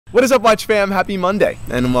What is up, Watch fam? Happy Monday,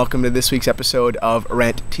 and welcome to this week's episode of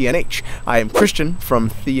RANT&H. I am Christian from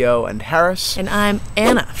Theo and Harris. And I'm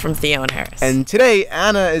Anna from Theo and Harris. And today,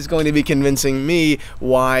 Anna is going to be convincing me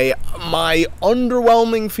why my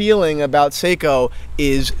underwhelming feeling about Seiko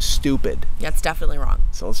is stupid. That's definitely wrong.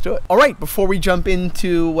 So let's do it. All right, before we jump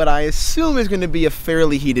into what I assume is going to be a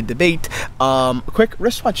fairly heated debate, a quick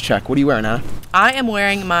wristwatch check. What are you wearing, Anna? I am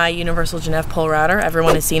wearing my Universal Genève pull router.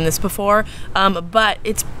 Everyone has seen this before, but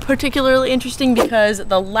it's particularly interesting because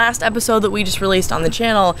the last episode that we just released on the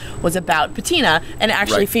channel was about patina and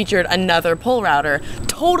actually featured another pull router.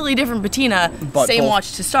 Totally different patina, But same both-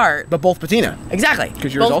 watch to start. But both patina. Exactly.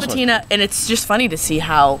 'Cause yours Both also- patina, and it's just funny to see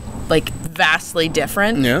how vastly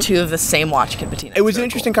different two of the same watch can patina. It was an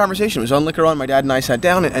interesting conversation. It was on Liquor On. My dad and I sat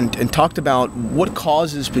down and talked about what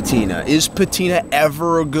causes patina. Is patina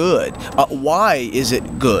ever good? Why is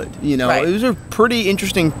it good? You know, It was a pretty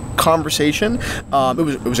interesting conversation.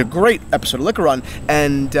 It was a great episode of Liquor On,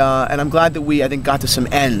 and I'm glad that we, I think, got to some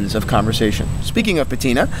ends of conversation. Speaking of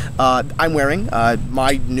patina, I'm wearing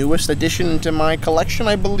my newest addition to my collection,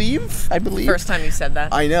 I believe. First time you said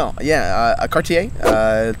that. I know, yeah. A Cartier,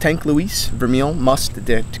 Tank Louis Vermeil Must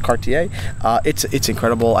de Cartier. It's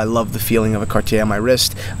incredible. I love the feeling of a Cartier on my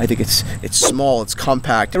wrist. I think it's small, it's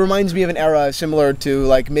compact. It reminds me of an era similar to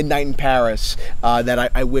like Midnight in Paris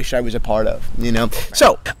that I wish I was a part of, you know?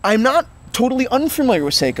 So, I'm not totally unfamiliar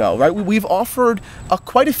with Seiko, right? We've offered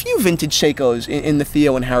quite a few vintage Seikos in the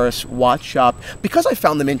Theo and Harris watch shop because I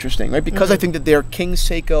found them interesting, right? Because I think that their King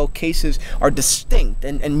Seiko cases are distinct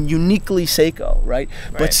and uniquely Seiko, right?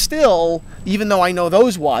 But still, even though I know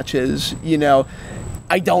those watches, you know,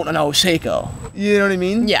 I don't know Seiko. You know what I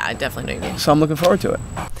mean? Yeah, I definitely know what you mean. So I'm looking forward to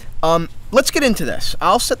it. Let's get into this.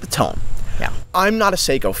 I'll set the tone. Yeah. I'm not a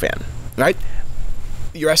Seiko fan, right?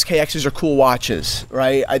 Your SKXs are cool watches,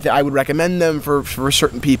 right? I would recommend them for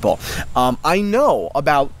certain people. I know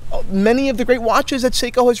about many of the great watches that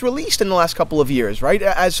Seiko has released in the last couple of years, right?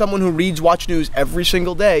 As someone who reads watch news every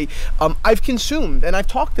single day, I've consumed and I've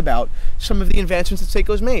talked about some of the advancements that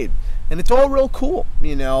Seiko's made. And it's all real cool,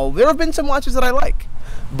 you know? There have been some watches that I like.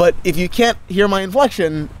 But if you can't hear my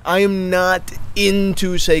inflection, I am not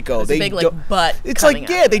into Seiko. It's a big butt. It's like,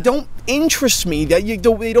 yeah, they don't interest me. They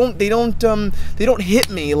don't hit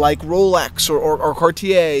me like Rolex or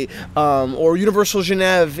Cartier or Universal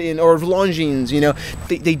Genève or Longines. You know,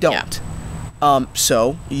 they don't. Yeah.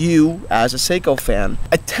 So you, as a Seiko fan,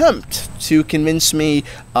 attempt to convince me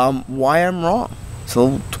why I'm wrong.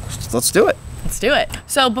 So let's do it. Let's do it.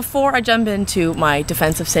 So before I jump into my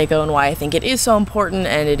defense of Seiko and why I think it is so important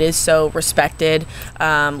and it is so respected,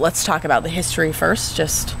 let's talk about the history first.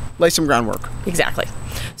 Just lay some groundwork. Exactly.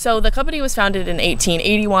 So the company was founded in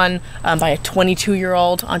 1881 by a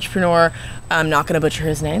 22-year-old entrepreneur. I'm not going to butcher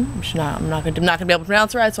his name. I'm not going to be able to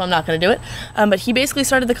pronounce it right, so I'm not going to do it. But he basically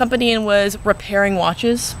started the company and was repairing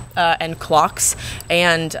watches and clocks.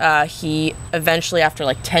 And he eventually, after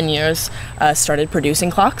like 10 years, started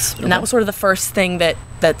producing clocks. Okay. And that was sort of the first thing that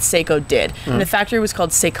Seiko did. And the factory was called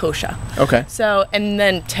Seikosha. Okay. So, and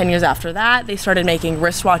then 10 years after that, they started making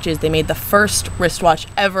wristwatches. They made the first wristwatch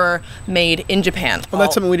ever made in Japan. Well,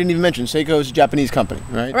 that's something we didn't even mention. Seiko's a Japanese company,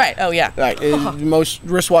 right? Right. Oh, yeah. Right. Most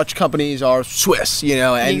wristwatch companies are Swiss, you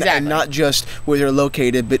know, and not just where they're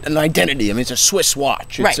located, but an identity. I mean, it's a Swiss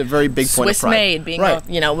watch. It's a very big point of pride. Swiss-made being,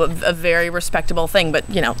 a very respectable thing. But,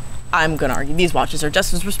 you know, I'm going to argue these watches are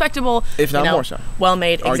just as respectable. If not more so.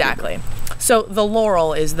 Well-made, Arguably. exactly. So the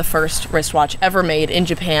Laurel is the first wristwatch ever made in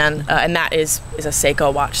Japan, and that is a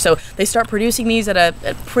Seiko watch. So they start producing these at a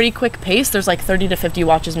pretty quick pace. There's like 30 to 50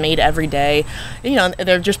 watches made every day. You know,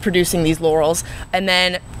 they're just producing these Laurels. And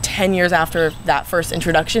then 10 years after that first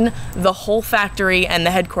introduction, the whole factory and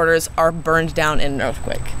the headquarters are burned down in an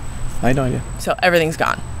earthquake. I had no idea. So everything's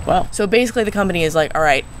gone. Wow. So basically the company is like, all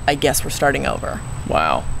right, I guess we're starting over.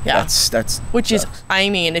 Wow. Yeah. That's which is, I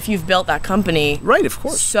mean, if you've built that company, right, of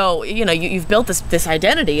course. So you know you've built this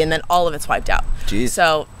identity, and then all of it's wiped out. Jeez.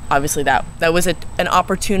 So obviously that was an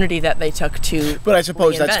opportunity that they took to. But I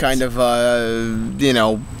suppose reinvent. that's kind of I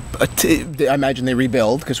imagine they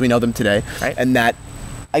rebuild because we know them today, right? And that,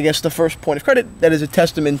 I guess, the first point of credit, that is a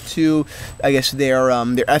testament to, I guess, their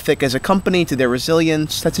ethic as a company, to their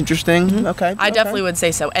resilience. That's interesting. Mm-hmm. Okay. I definitely would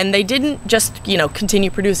say so. And they didn't just, continue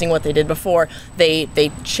producing what they did before.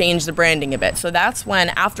 They changed the branding a bit. So that's when,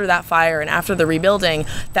 after that fire and after the rebuilding,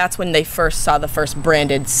 that's when they first saw the first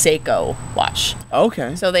branded Seiko watch.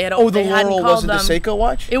 Okay. So they had. Oh, the they Laurel wasn't the Seiko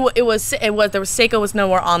watch? It was. There was Seiko was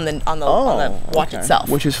nowhere on the watch itself.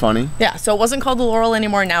 Which is funny. Yeah. So it wasn't called the Laurel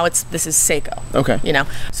anymore. Now this is Seiko. Okay.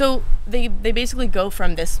 So they basically go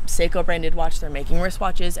from this Seiko branded watch. They're making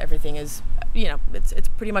wristwatches. Everything is it's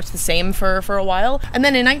pretty much the same for a while. And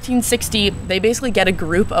then in 1960, they basically get a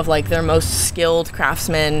group of like their most skilled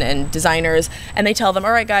craftsmen and designers, and they tell them,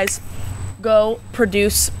 all right, guys, go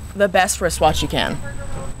produce the best wristwatch you can.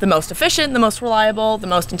 The most efficient, the most reliable, the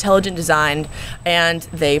most intelligent designed, and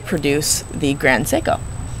they produce the Grand Seiko.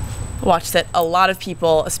 A watch that a lot of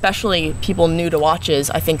people, especially people new to watches,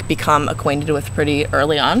 I think become acquainted with pretty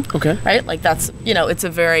early on. Okay. Right? Like that's, it's a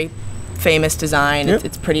very famous design. Yep.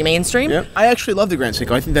 It's pretty mainstream. Yep. I actually love the Grand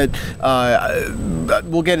Seiko. I think that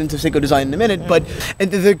we'll get into Seiko design in a minute, but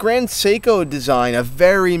and the Grand Seiko design, a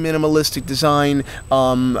very minimalistic design,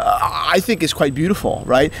 I think is quite beautiful,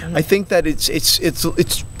 right? I think that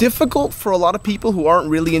it's difficult for a lot of people who aren't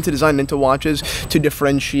really into design and into watches to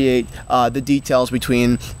differentiate the details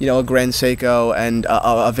between a Grand Seiko and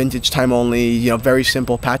a vintage time only, very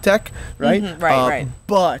simple Patek, right? Right.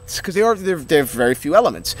 But because they have very few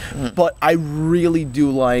elements, but I really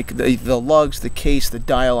do like the lugs, the case, the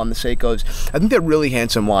dial on the Seikos. I think they're really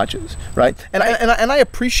handsome watches, right? And I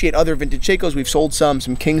appreciate other vintage Seikos. We've sold some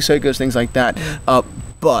King Seikos, things like that.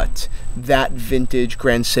 But that vintage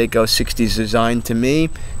Grand Seiko 60s design, to me,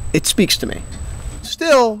 it speaks to me.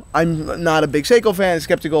 Still, I'm not a big Seiko fan,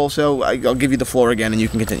 skeptical, so I'll give you the floor again and you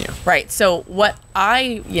can continue. Right. So what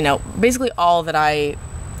basically all that I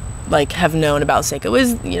have known about Seiko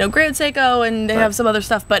is, Grand Seiko, and they have some other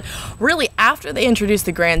stuff. But really, after they introduced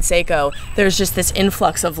the Grand Seiko, there's just this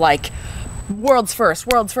influx of world's first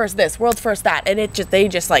this, world's first that, and they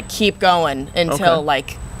just keep going until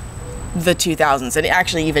the 2000s, and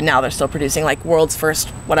actually even now they're still producing world's first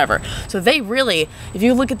whatever. So they really, if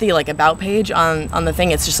you look at the about page on the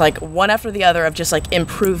thing, it's just one after the other of just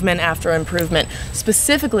improvement after improvement,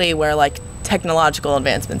 specifically where technological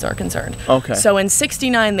advancements are concerned. Okay. So in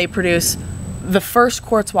 '69 they produce the first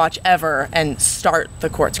quartz watch ever and start the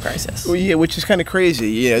quartz crisis. Well, yeah, which is kind of crazy.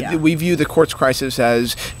 Yeah, we view the quartz crisis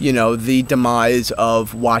as the demise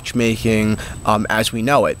of watchmaking as we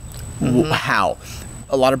know it. How?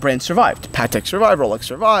 A lot of brands survived. Patek survived, Rolex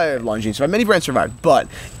survived, Longines survived, many brands survived, but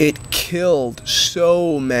it killed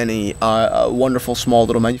so many wonderful small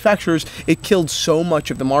little manufacturers. It killed so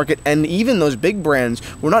much of the market, and even those big brands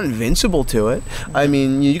were not invincible to it. I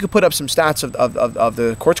mean, you could put up some stats of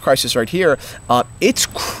the quartz crisis right here. It's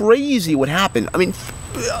crazy what happened. I mean,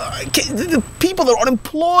 the people that are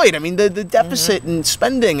unemployed, I mean, the deficit in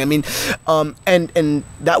spending, I mean, and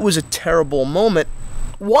that was a terrible moment.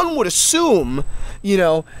 One would assume,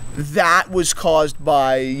 that was caused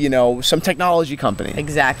by, some technology company.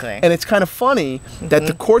 Exactly. And it's kind of funny that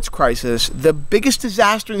the quartz crisis, the biggest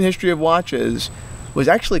disaster in the history of watches, was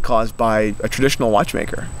actually caused by a traditional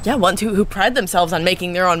watchmaker. Yeah, ones who pride themselves on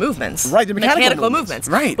making their own movements. Right, the mechanical movements.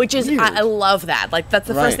 Right. Which is, I love that. That's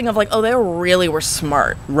the first thing of they really were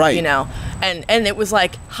smart. Right. And it was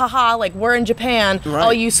haha, we're in Japan. Right.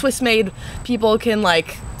 All you Swiss-made people can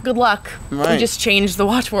good luck. Right. We just changed the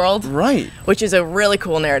watch world. Right. Which is a really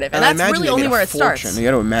cool narrative. And that's really only where it starts. You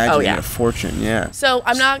got to imagine they made a fortune, yeah. So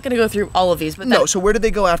I'm not going to go through all of these, but no. So where did they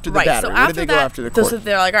go after the battery? So where did they go after the quartz? So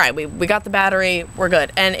they're all right, we got the battery, we're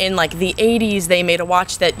good. And in the 80s, they made a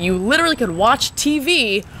watch that you literally could watch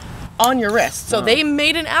TV on your wrist. So they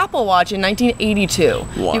made an Apple Watch in 1982.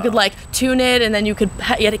 Wow. You could tune it, and then you could,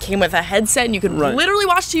 it came with a headset, and you could literally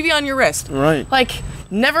watch TV on your wrist. Right.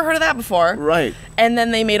 Never heard of that before. Right. And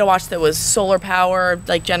then they made a watch that was solar power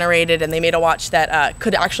generated, and they made a watch that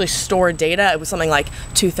could actually store data. It was something like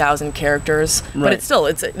 2,000 characters. Right.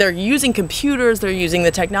 But they're using computers, they're using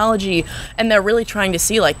the technology, and they're really trying to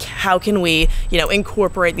see how can we,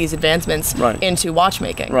 incorporate these advancements into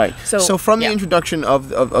watchmaking. Right. So from the introduction of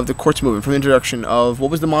the quartz movement, from the introduction of,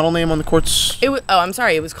 what was the model name on the quartz? It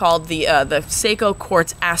was called the Seiko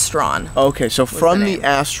Quartz Astron. Okay, so from the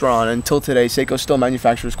Astron until today, Seiko still manufactures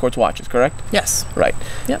quartz watches, correct? Yes. Right.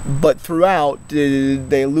 Yep. But throughout, did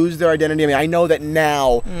they lose their identity? I mean, I know that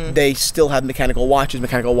now they still have mechanical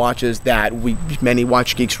watches that many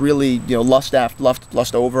watch geeks really, lust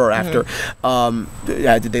over or after.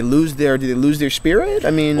 Did they lose their spirit? I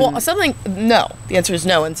mean, well, no. The answer is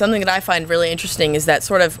no. And something that I find really interesting is that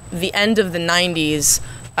sort of the end of the 90s,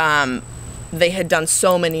 they had done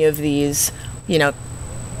so many of these,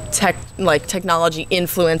 technology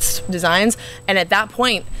influenced designs, and at that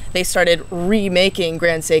point they started remaking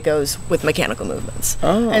Grand Seikos with mechanical movements.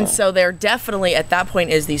 And so there definitely at that point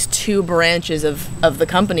is these two branches of the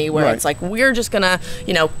company where it's we're just gonna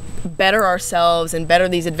better ourselves and better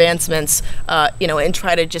these advancements, and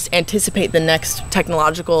try to just anticipate the next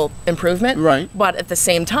technological improvement. Right. But at the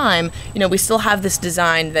same time, we still have this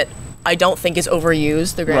design that I don't think is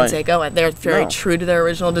overused, the Grand Seiko. They're very true to their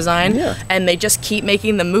original design, and they just keep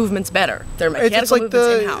making the movements better. They're mechanical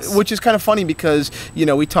movements in-house. Which is kind of funny because, you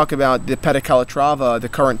know, we talk about the Patek Calatrava, the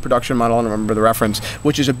current production model, I don't remember the reference,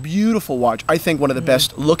 which is a beautiful watch. I think one of the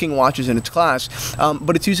best looking watches in its class,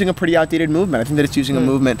 but it's using a pretty outdated movement. I think that it's using a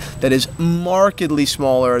movement that is markedly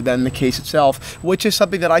smaller than the case itself, which is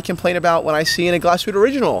something that I complain about when I see in a Glasswood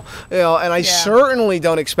original, you know, and I certainly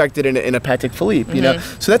don't expect it in a Patek Philippe, you know.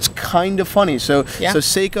 So that's kind of funny. So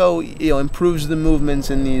Seiko, you know, improves the movements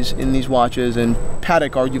in these watches, and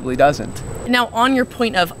Patek arguably doesn't. Now, on your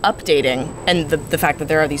point of updating and the fact that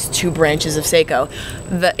there are these two branches of Seiko,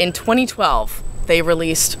 in 2012 they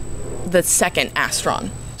released the second Astron.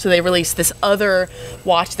 So they released this other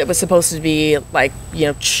watch that was supposed to be like, you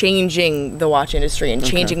know, changing the watch industry and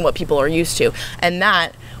changing what people are used to. And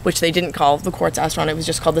that, which they didn't call the Quartz Astron, it was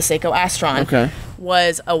just called the Seiko Astron,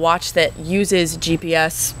 was a watch that uses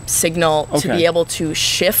GPS signal to be able to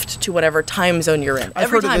shift to whatever time zone you're in. I've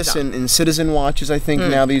heard of this in Citizen watches, I think.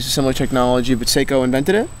 Now they use a similar technology, but Seiko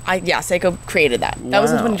invented it? Yeah, Seiko created that. That was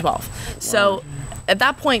in 2012. So at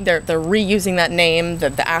that point, they're reusing that name. The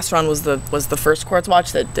Astron was the first quartz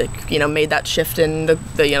watch that you know, made that shift in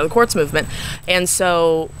the quartz movement, and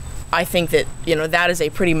so I think that, you know, that is a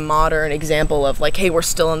pretty modern example of like, hey, we're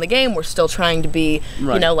still in the game. We're still trying to be,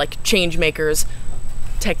 you know, like change makers,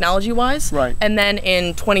 technology-wise. And then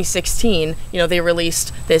in 2016, you know, they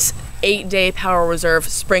released this 8-day power reserve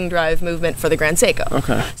spring drive movement for the Grand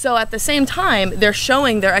Seiko. So at the same time, they're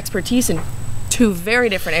showing their expertise in two very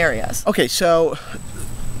different areas. Okay, so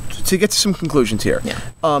to get to some conclusions here,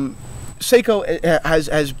 Seiko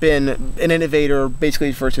has been an innovator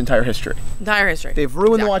basically for its entire history. They've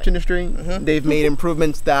ruined the watch industry. They've made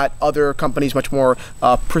improvements that other companies, much more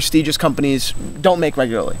prestigious companies, don't make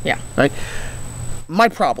regularly. Right? My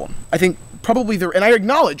problem, I think, probably and I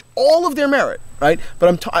acknowledge all of their merit, right?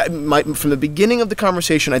 But from the beginning of the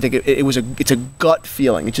conversation, I think it's a gut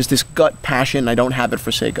feeling. It's just this gut passion. I don't have it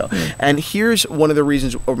for Seiko. And here's one of the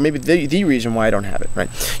reasons, or maybe the reason why I don't have it, right?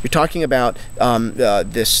 You're talking about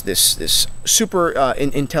this super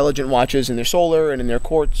intelligent watches in their solar and in their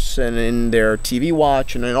quartz and in their TV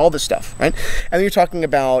watch and in all this stuff, right? And then you're talking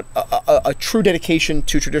about a true dedication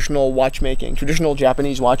to traditional watchmaking, traditional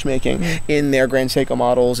Japanese watchmaking in their Grand Seiko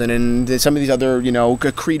models and in some of these other, you know,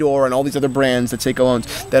 Creedor and all these other brands that Seiko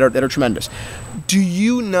owns that are tremendous. Do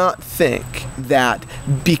you not think that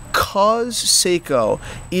because Seiko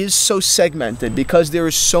is so segmented, because there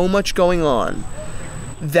is so much going on,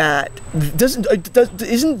 that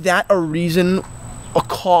isn't that a reason, a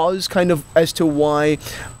cause kind of as to why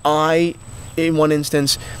I, in one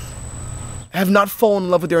instance, have not fallen in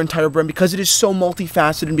love with their entire brand, because it is so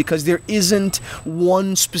multifaceted and because there isn't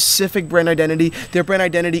one specific brand identity. Their brand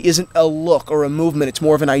identity isn't a look or a movement. It's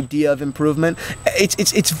more of an idea of improvement.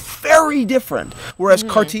 It's very different. Whereas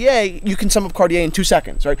Cartier, you can sum up Cartier in 2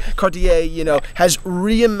 seconds, right? Cartier, you know, has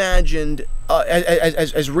reimagined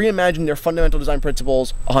their fundamental design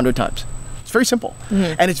principles 100 times. It's very simple.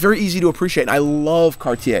 And it's very easy to appreciate. And I love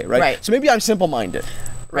Cartier, right? So maybe I'm simple-minded.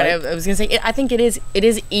 Right. I was going to say, I think it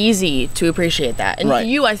is easy to appreciate that. And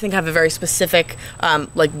you, I think, have a very specific,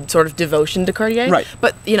 like, sort of devotion to Cartier.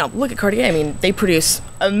 But, you know, look at Cartier. I mean, they produce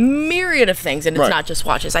a myriad of things, and it's not just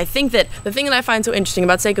watches. I think that the thing that I find so interesting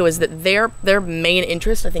about Seiko is that their main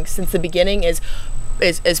interest, I think, since the beginning is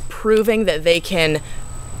proving that they can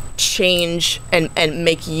change and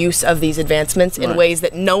make use of these advancements in ways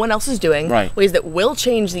that no one else is doing, ways that will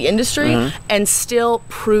change the industry and still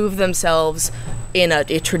prove themselves in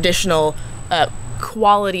a traditional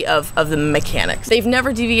quality of the mechanics. They've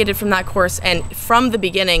never deviated from that course, and from the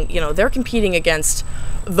beginning, you know, they're competing against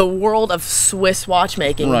the world of Swiss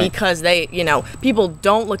watchmaking because they, you know, people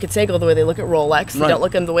don't look at Seiko the way they look at Rolex. They don't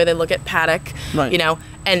look at them the way they look at Patek, you know,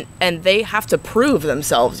 and they have to prove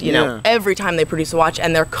themselves, you know, every time they produce a watch,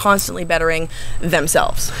 and they're constantly bettering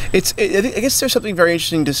themselves. I guess there's something very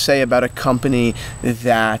interesting to say about a company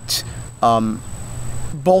that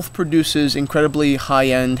both produces incredibly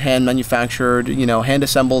high-end, hand-manufactured, you know,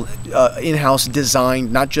 hand-assembled, in-house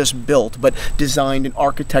designed, not just built, but designed and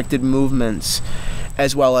architected movements,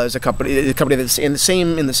 as well as a company that's in the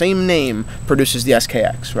same name produces the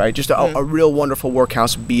SKX, right? Just a real wonderful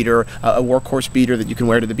workhorse beater, a workhorse beater that you can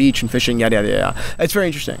wear to the beach and fishing, yada yada yada. It's very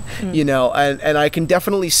interesting, you know, and I can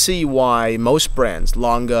definitely see why most brands,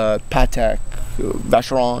 Lange, Patek,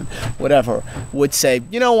 Vacheron, whatever, would say,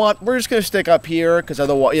 you know what, we're just going to stick up here because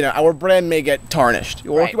otherwise, you know, our brand may get tarnished.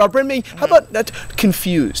 Or our brand may, how about that,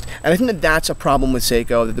 confused. And I think that that's a problem with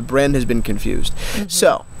Seiko, that the brand has been confused.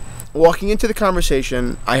 So, walking into the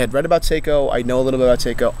conversation, I had read about Seiko. I know a little bit about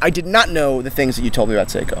Seiko. I did not know the things that you told me about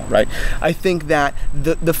Seiko, right? I think that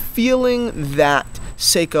the feeling that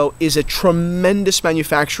Seiko is a tremendous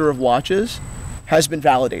manufacturer of watches has been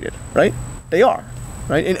validated, right? They are.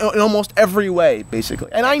 Right? In almost every way,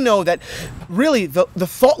 basically. And I know that really the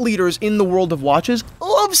thought leaders in the world of watches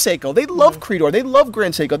love Seiko. They love Creedor. They love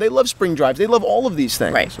Grand Seiko. They love spring drives. They love all of these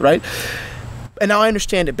things, right? And now I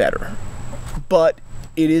understand it better. But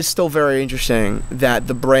it is still very interesting that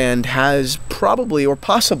the brand has probably or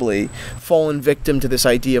possibly fallen victim to this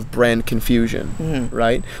idea of brand confusion,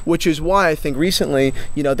 right? Which is why I think recently,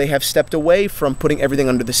 you know, they have stepped away from putting everything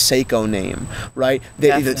under the Seiko name, right?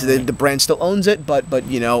 The brand still owns it, but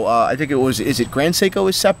you know, I think is it Grand Seiko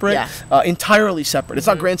is separate? Yeah. Entirely separate. It's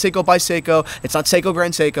not Grand Seiko by Seiko. It's not Seiko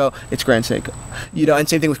Grand Seiko. It's Grand Seiko. You know, and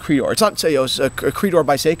same thing with Creedor. It's not Creedor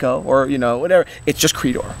by Seiko or, you know, whatever. It's just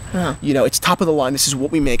Creedor. You know, it's top of the line. This is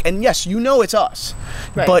what we make. And yes, you know it's us.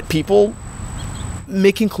 But people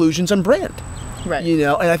make conclusions on brand. Right. You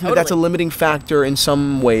know, and I think that's a limiting factor in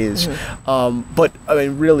some ways. But I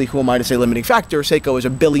mean, really, who am I to say limiting factor? Seiko is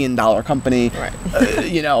 $1 billion company. Right.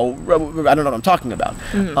 You know, I don't know what I'm talking about.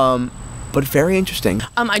 But very interesting.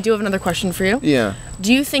 I do have another question for you. Yeah.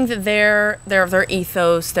 Do you think that their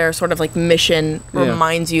ethos, their sort of like mission,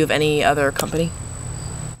 reminds you of any other company?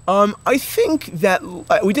 I think that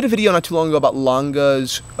we did a video not too long ago about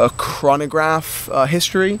Lange's chronograph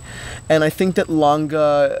history, and I think that Lange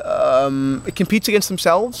it competes against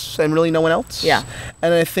themselves and really no one else. Yeah.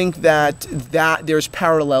 And I think that there's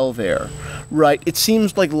parallel there, right? It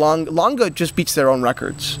seems like Lange just beats their own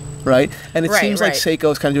records. Right, and it seems like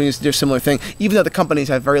Seiko is kind of doing their similar thing, even though the companies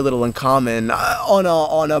have very little in common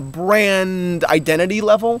on a brand identity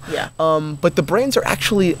level. Yeah. But the brands are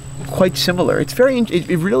actually quite similar. It's very,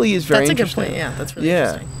 it really is very interesting. That's a good point. Yeah, that's really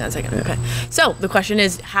interesting. That's okay. So the question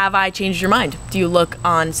is, have I changed your mind? Do you look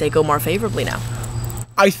on Seiko more favorably now?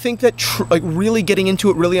 I think that like really getting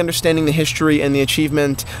into it, really understanding the history and the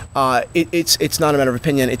achievement, it's not a matter of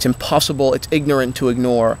opinion. It's impossible. It's ignorant to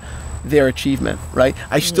ignore their achievement, right?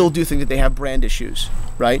 I still do think that they have brand issues,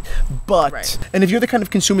 right? But, and if you're the kind of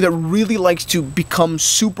consumer that really likes to become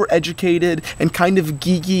super educated and kind of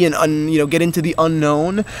geeky and, you know, get into the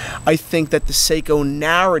unknown, I think that the Seiko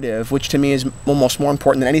narrative, which to me is almost more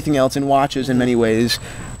important than anything else in watches in many ways,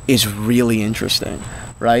 is really interesting,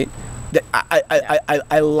 right?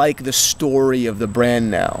 I like the story of the brand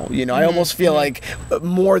now. You know, I almost feel like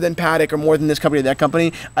more than Patek or more than this company or that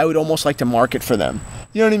company, I would almost like to market for them.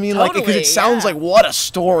 You know what I mean? Totally, like, because it sounds like what a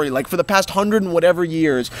story. Like for the past 100 and whatever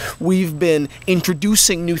years, we've been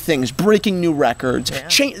introducing new things, breaking new records,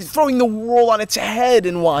 throwing the world on its head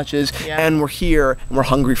in watches, and we're here and we're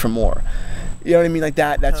hungry for more. You know what I mean? Like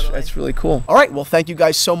that's really cool. All right, well, thank you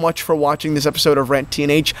guys so much for watching this episode of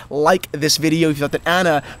RANT&H. Like this video if you thought that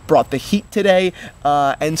Anna brought the heat today,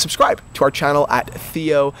 and subscribe to our channel at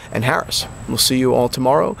Theo and Harris. We'll see you all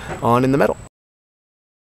tomorrow on In the Metal.